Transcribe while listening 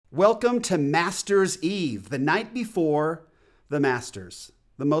Welcome to Masters Eve, the night before the Masters,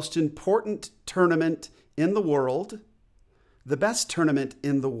 the most important tournament in the world, the best tournament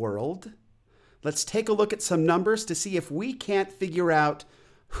in the world. Let's take a look at some numbers to see if we can't figure out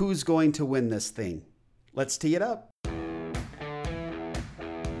who's going to win this thing. Let's tee it up.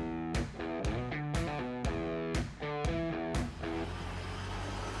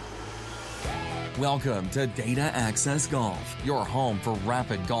 Welcome to Data Access Golf, your home for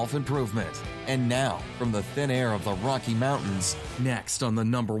rapid golf improvement. And now, from the thin air of the Rocky Mountains, next on the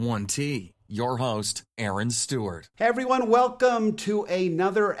number one tee, your host, Aaron Stewart. Hey everyone, welcome to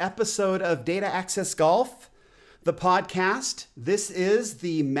another episode of Data Access Golf, the podcast. This is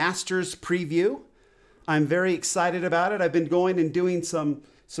the Masters preview. I'm very excited about it. I've been going and doing some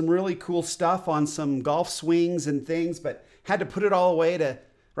really cool stuff on some golf swings and things, but had to put it all away to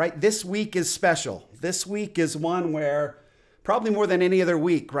right? This week is special. This week is one where probably more than any other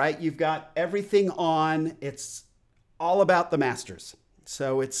week, right? You've got everything on. It's all about the Masters.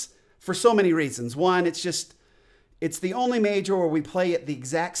 So it's for so many reasons. One, it's the only major where we play at the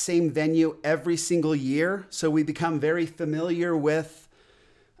exact same venue every single year. So we become very familiar with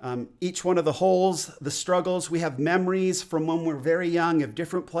each one of the holes, the struggles. We have memories from when we're very young of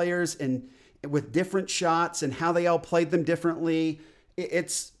different players and with different shots and how they all played them differently.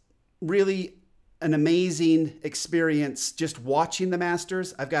 It's really an amazing experience just watching the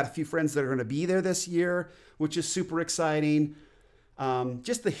Masters. I've got a few friends that are going to be there this year, which is super exciting.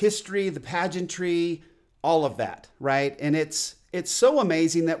 Just the history, the pageantry, all of that, right? And it's so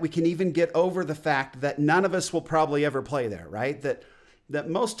amazing that we can even get over the fact that none of us will probably ever play there, right? That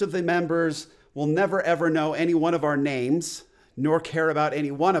most of the members will never ever know any one of our names, nor care about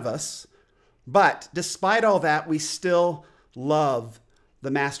any one of us. But despite all that, we still love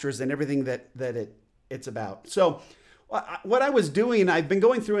the Masters and everything that it's about. So what I was doing, I've been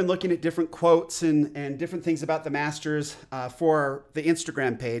going through and looking at different quotes and different things about the Masters for the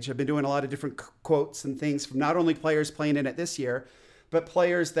Instagram page. I've been doing a lot of different quotes and things from not only players playing in it this year, but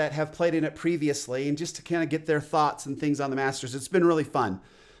players that have played in it previously, and just to kind of get their thoughts and things on the Masters. It's been really fun.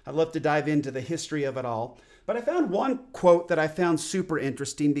 I'd love to dive into the history of it all. But I found one quote that I found super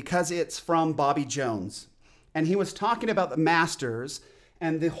interesting because it's from Bobby Jones. And he was talking about the Masters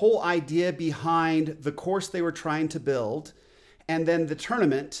and the whole idea behind the course they were trying to build, and then the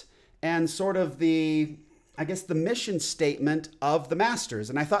tournament and sort of the mission statement of the Masters.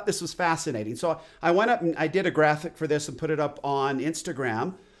 And I thought this was fascinating. So I went up and I did a graphic for this and put it up on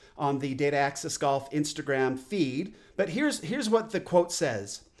Instagram, on the Data Access Golf Instagram feed. But here's what the quote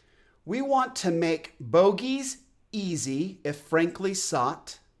says. "We want to make bogeys easy if frankly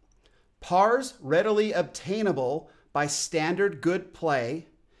sought, pars readily obtainable by standard good play,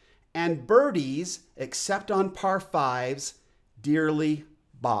 and birdies, except on par fives, dearly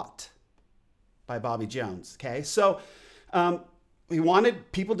bought." By Bobby Jones. Okay, so we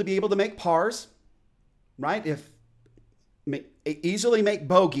wanted people to be able to make pars, right? Easily make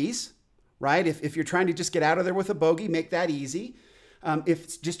bogeys, right? If you're trying to just get out of there with a bogey, make that easy. If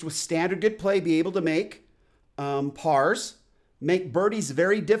it's just with standard good play, be able to make pars. Make birdies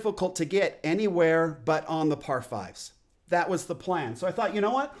very difficult to get anywhere but on the par fives. That was the plan. So I thought, you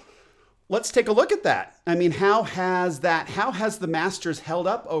know what? Let's take a look at that. I mean, how has the Masters held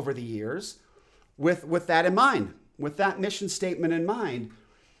up over the years with that in mind, with that mission statement in mind?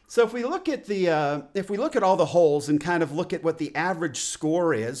 So if we look at all the holes and kind of look at what the average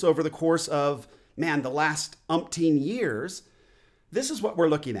score is over the course of, the last umpteen years, this is what we're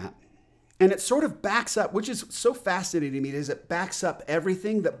looking at. And it sort of backs up, which is so fascinating to me, is it backs up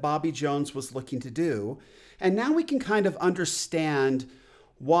everything that Bobby Jones was looking to do. And now we can kind of understand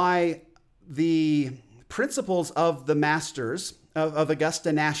why the principles of the Masters of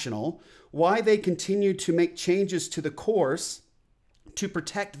Augusta National, why they continue to make changes to the course to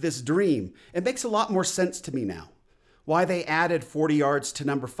protect this dream. It makes a lot more sense to me now. Why they added 40 yards to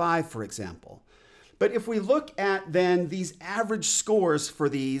number 5, for example. But if we look at then these average scores for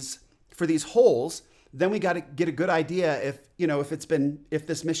these holes, then we got to get a good idea if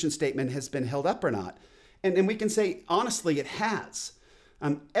this mission statement has been held up or not. And we can say, honestly, it has.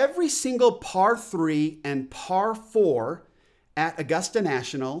 Every single par 3 and par 4 at Augusta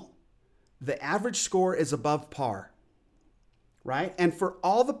National, the average score is above par, right? And for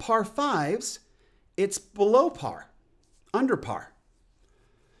all the par 5s, it's below par, under par.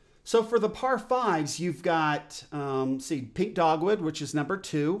 So for the par 5s, you've got, Pink Dogwood, which is number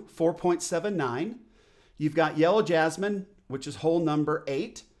 2, 4.79. You've got Yellow Jasmine, which is hole number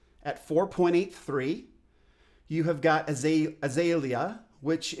 8 at 4.83. You have got Azalea,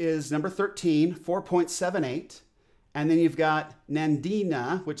 which is number 13, 4.78. And then you've got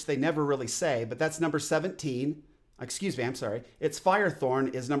Nandina, which they never really say, but that's number 17. Excuse me, I'm sorry. It's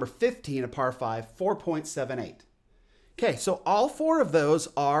Firethorn is number 15, a par 5, 4.78. Okay, so all four of those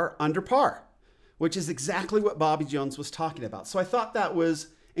are under par, which is exactly what Bobby Jones was talking about. So I thought that was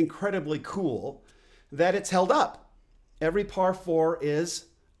incredibly cool that it's held up. Every par 4 is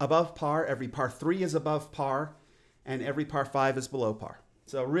above par, every par 3 is above par, and every par 5 is below par.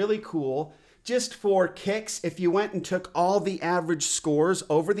 So really cool. Just for kicks, if you went and took all the average scores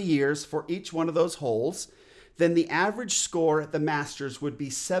over the years for each one of those holes, then the average score at the Masters would be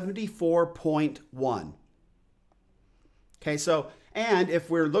 74.1. Okay, so, and if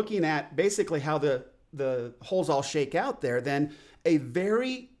we're looking at basically how the holes all shake out there, then a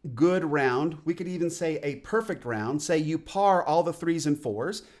very good round, we could even say a perfect round, say you par all the 3s and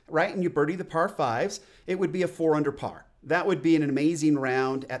 4s, right, and you birdie the par 5s, it would be a 4 under par. That would be an amazing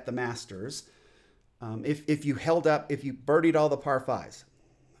round at the Masters if you held up, if you birdied all the par 5s.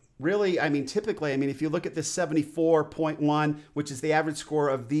 Really, I mean, typically, I mean, if you look at this 74.1, which is the average score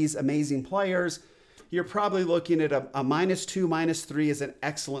of these amazing players, you're probably looking at a -2, -3 is an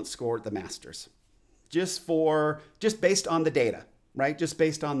excellent score at the Masters. Just based on the data, right? Just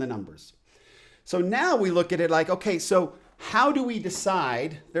based on the numbers. So now we look at it like, okay, so how do we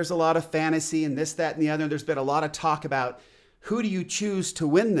decide? There's a lot of fantasy and this, that, and the other. There's been a lot of talk about who do you choose to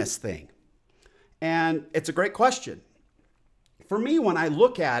win this thing? And it's a great question. For me, when I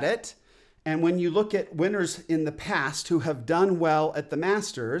look at it, and when you look at winners in the past who have done well at the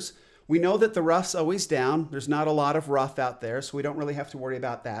Masters, we know that the rough's always down. There's not a lot of rough out there, so we don't really have to worry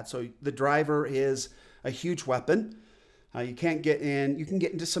about that. So the driver is a huge weapon. You can't get in, you can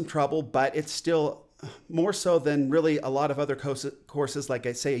get into some trouble, but it's still more so than really a lot of other courses, like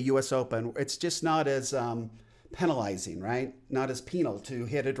I say, a US Open. It's just not as penalizing, right? Not as penal to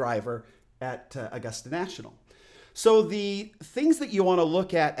hit a driver at Augusta National. So the things that you want to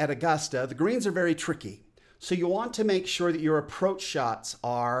look at Augusta, the greens are very tricky. So you want to make sure that your approach shots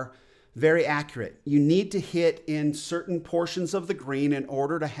are very accurate. You need to hit in certain portions of the green in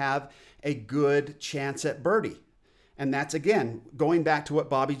order to have a good chance at birdie. And that's, again, going back to what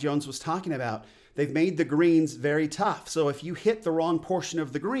Bobby Jones was talking about. They've made the greens very tough. So if you hit the wrong portion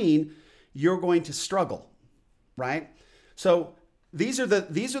of the green, you're going to struggle, right? So these are the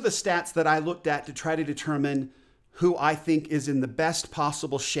stats that I looked at to try to determine who I think is in the best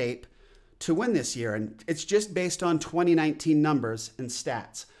possible shape to win this year. And it's just based on 2019 numbers and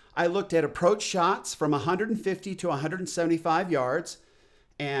stats. I looked at approach shots from 150 to 175 yards.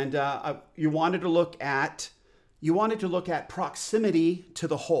 And you wanted to look at proximity to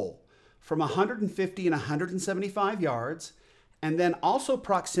the hole from 150 and 175 yards, and then also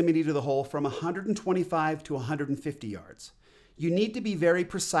proximity to the hole from 125 to 150 yards. You need to be very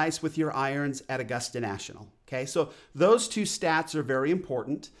precise with your irons at Augusta National. Okay, so those two stats are very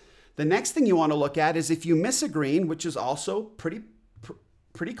important. The next thing you want to look at is if you miss a green, which is also pretty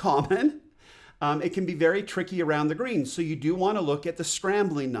common. It can be very tricky around the green. So you do want to look at the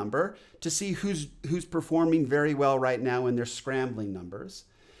scrambling number to see who's performing very well right now in their scrambling numbers.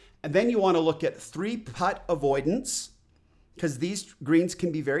 And then you want to look at 3-putt avoidance, because these greens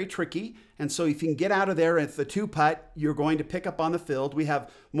can be very tricky. And so if you can get out of there at the 2-putt, you're going to pick up on the field. We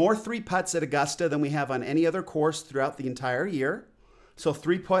have more 3-putts at Augusta than we have on any other course throughout the entire year. So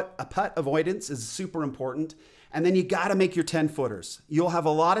 3-putt avoidance is super important. And then you got to make your 10-footers. You'll have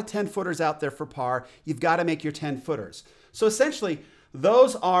a lot of 10-footers out there for par. You've got to make your 10-footers. So essentially,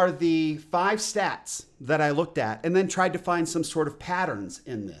 those are the 5 stats that I looked at and then tried to find some sort of patterns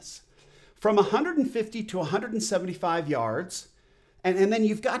in this. From 150 to 175 yards, and then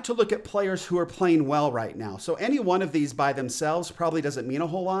you've got to look at players who are playing well right now. So any one of these by themselves probably doesn't mean a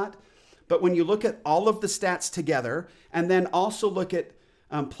whole lot. But when you look at all of the stats together and then also look at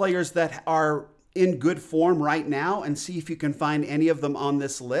players that are in good form right now and see if you can find any of them on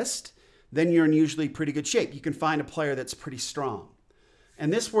this list, then you're in usually pretty good shape. You can find a player that's pretty strong.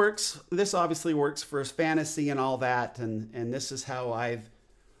 And this obviously works for fantasy and all that. And this is how I've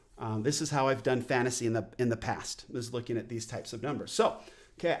done fantasy in the past, is looking at these types of numbers. So,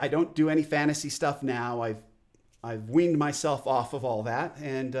 okay, I don't do any fantasy stuff now. I've weaned myself off of all that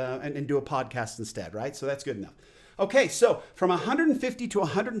and do a podcast instead, right? So that's good enough. Okay, so from 150 to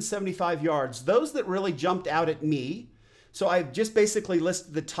 175 yards, those that really jumped out at me, so I've just basically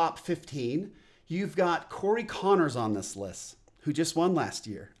listed the top 15. You've got Corey Connors on this list, who just won last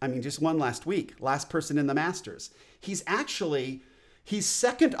week, last person in the Masters. He's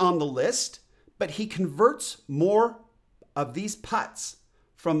second on the list, but he converts more of these putts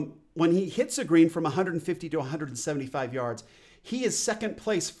from when he hits a green from 150 to 175 yards. he is second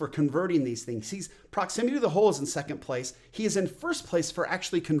place for converting these things. He's proximity to the hole is in second place. He is in first place for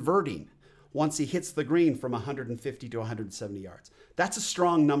actually converting once he hits the green from 150 to 170 yards. That's a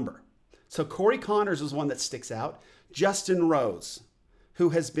strong number. So Corey Conners is one that sticks out. Justin Rose, who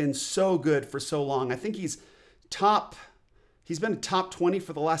has been so good for so long. I think he's been top 20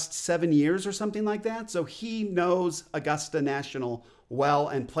 for the last 7 years or something like that. So he knows Augusta National well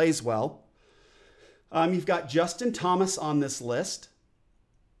and plays well. You've got Justin Thomas on this list.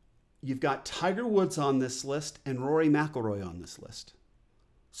 You've got Tiger Woods on this list and Rory McIlroy on this list.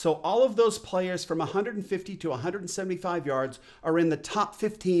 So all of those players from 150 to 175 yards are in the top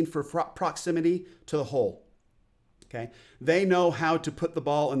 15 for proximity to the hole. Okay, they know how to put the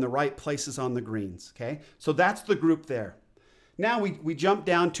ball in the right places on the greens. Okay, so that's the group there. Now we jump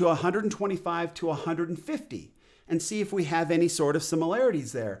down to 125 to 150 and see if we have any sort of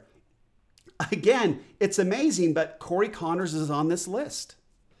similarities there. Again, it's amazing, but Corey Conners is on this list.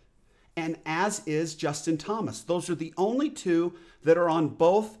 And as is Justin Thomas. Those are the only two that are on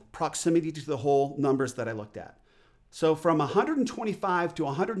both proximity to the hole numbers that I looked at. So from 125 to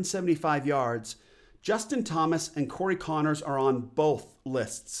 175 yards, Justin Thomas and Corey Conners are on both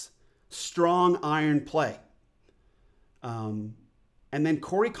lists. Strong iron play. And then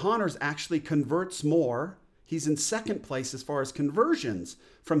Corey Conners actually converts more. He's in second place as far as conversions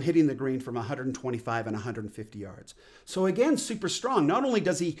from hitting the green from 125 and 150 yards. So again, super strong. Not only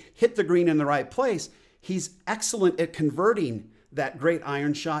does he hit the green in the right place, he's excellent at converting that great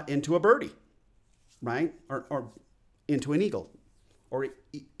iron shot into a birdie, right? Or into an eagle, or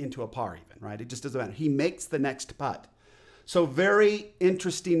into a par even, right? It just doesn't matter. He makes the next putt. So very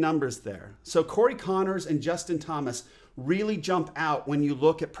interesting numbers there. So Corey Conners and Justin Thomas really jump out when you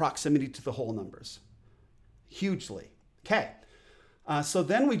look at proximity to the hole numbers. Hugely. Okay. So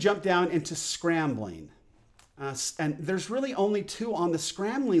then we jump down into scrambling. And there's really only two on the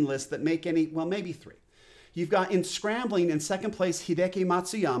scrambling list that make any, well, maybe three. You've got in scrambling in second place, Hideki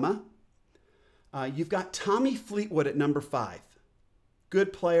Matsuyama. You've got Tommy Fleetwood at number 5.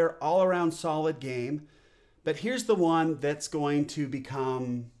 Good player, all around solid game. But here's the one that's going to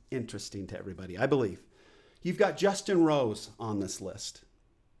become interesting to everybody, I believe. You've got Justin Rose on this list.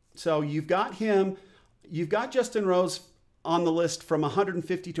 So you've got Justin Rose on the list from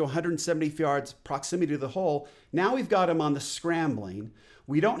 150 to 170 yards proximity to the hole. Now we've got him on the scrambling.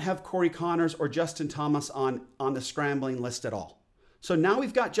 We don't have Corey Conners or Justin Thomas on the scrambling list at all. So now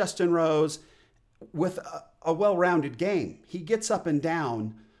we've got Justin Rose with a well-rounded game. He gets up and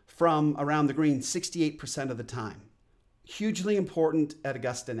down from around the green 68% of the time. Hugely important at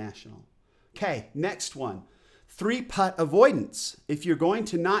Augusta National. Okay, next one. 3-putt avoidance. If you're going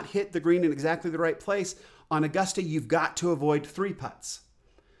to not hit the green in exactly the right place, on Augusta, you've got to avoid 3 putts.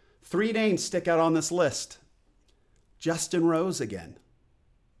 3 names stick out on this list. Justin Rose again.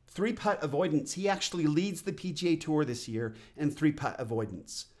 3-putt avoidance. He actually leads the PGA Tour this year in 3-putt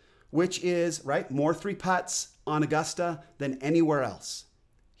avoidance, which is, right, more 3 putts on Augusta than anywhere else.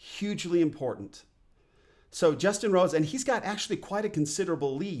 Hugely important. So Justin Rose, and he's got actually quite a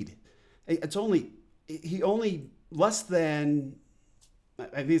considerable lead. It's only less than,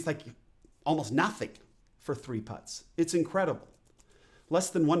 I mean, it's like almost nothing for 3 putts. It's incredible.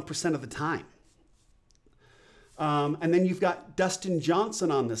 Less than 1% of the time. And then you've got Dustin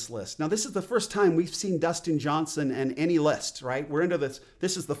Johnson on this list. Now, this is the first time we've seen Dustin Johnson in any list, right? We're into this.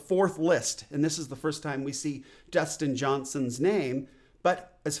 This is the 4th list, and this is the first time we see Dustin Johnson's name.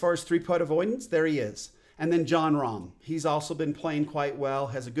 But as far as 3-putt avoidance, there he is. And then Jon Rahm. He's also been playing quite well,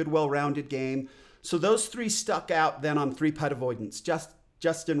 has a good, well-rounded game. So those 3 stuck out then on 3-putt avoidance.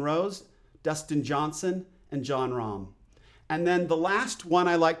 Justin Rose, Dustin Johnson, and Jon Rahm. And then the last one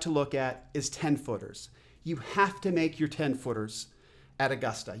I like to look at is 10-footers. You have to make your 10-footers at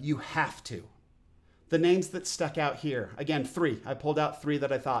Augusta. You have to. The names that stuck out here, again, 3. I pulled out 3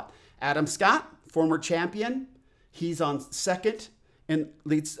 that I thought. Adam Scott, former champion. He's on 2nd and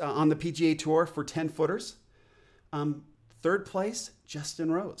leads on the PGA Tour for 10-footers. 3rd place,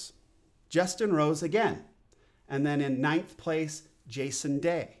 Justin Rose. Justin Rose again. And then in 9th place, Jason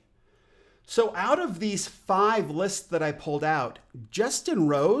Day. So out of these 5 lists that I pulled out, Justin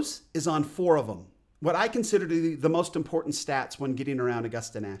Rose is on 4 of them. What I consider to be the most important stats when getting around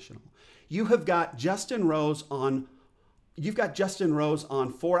Augusta National. You have got Justin Rose on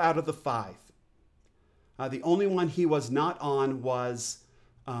 4 out of the 5. The only one he was not on was,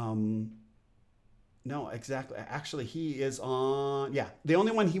 no, exactly. Actually, he is on, yeah. The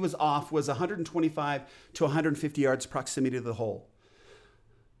only one he was off was 125 to 150 yards proximity to the hole.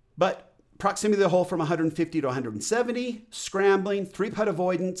 But proximity to the hole from 150 to 170, scrambling, 3-putt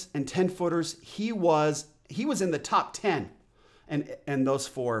avoidance, and 10-footers. He was in the top 10 and those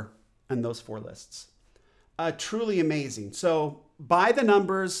four lists. Truly amazing. So by the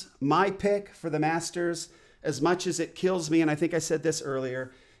numbers, my pick for the Masters, as much as it kills me, and I think I said this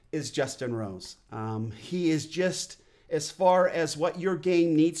earlier, is Justin Rose. He is just, as far as what your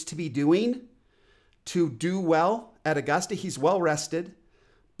game needs to be doing to do well at Augusta, he's well rested.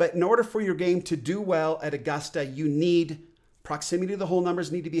 But in order for your game to do well at Augusta, you need proximity to the hole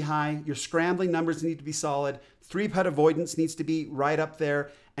numbers need to be high. Your scrambling numbers need to be solid. 3-putt avoidance needs to be right up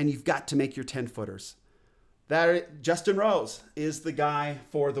there. And you've got to make your 10-footers. Justin Rose is the guy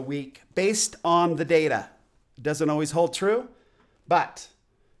for the week based on the data. Doesn't always hold true, but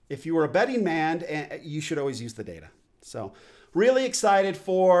if you were a betting man, you should always use the data. So really excited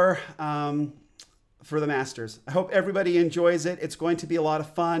for the Masters. I hope everybody enjoys it. It's going to be a lot of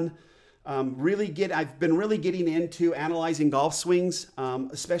fun. I've been really getting into analyzing golf swings,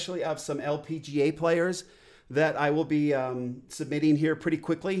 especially of some LPGA players that I will be submitting here pretty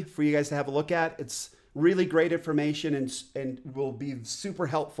quickly for you guys to have a look at. It's really great information and will be super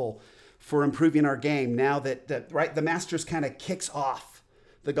helpful for improving our game now that the Masters kind of kicks off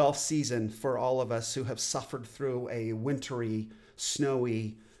the golf season for all of us who have suffered through a wintry,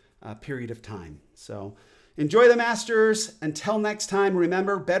 snowy period of time. So enjoy the Masters. Until next time,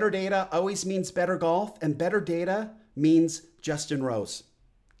 remember, better data always means better golf, and better data means Justin Rose.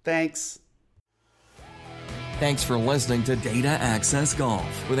 Thanks. Thanks for listening to Data Access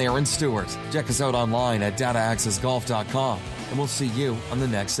Golf with Aaron Stewart. Check us out online at dataaccessgolf.com, and we'll see you on the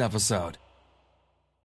next episode.